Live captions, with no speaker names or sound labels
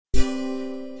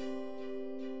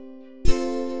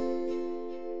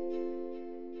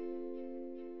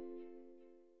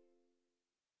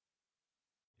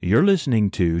You're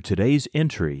listening to today's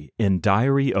entry in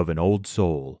Diary of an Old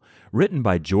Soul, written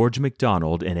by George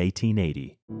MacDonald in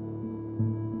 1880.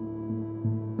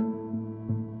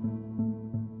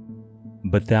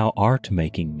 But thou art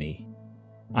making me.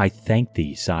 I thank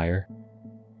thee, sire.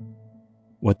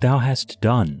 What thou hast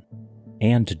done,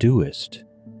 and doest,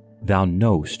 thou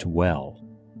know'st well,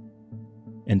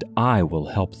 and I will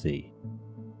help thee.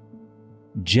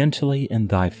 Gently in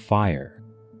thy fire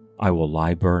I will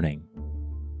lie burning.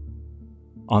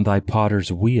 On thy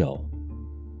potter's wheel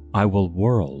I will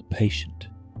whirl patient,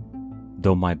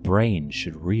 though my brain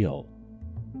should reel.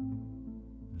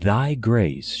 Thy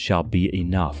grace shall be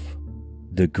enough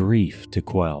the grief to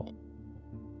quell,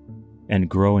 and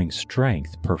growing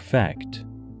strength perfect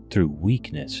through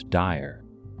weakness dire.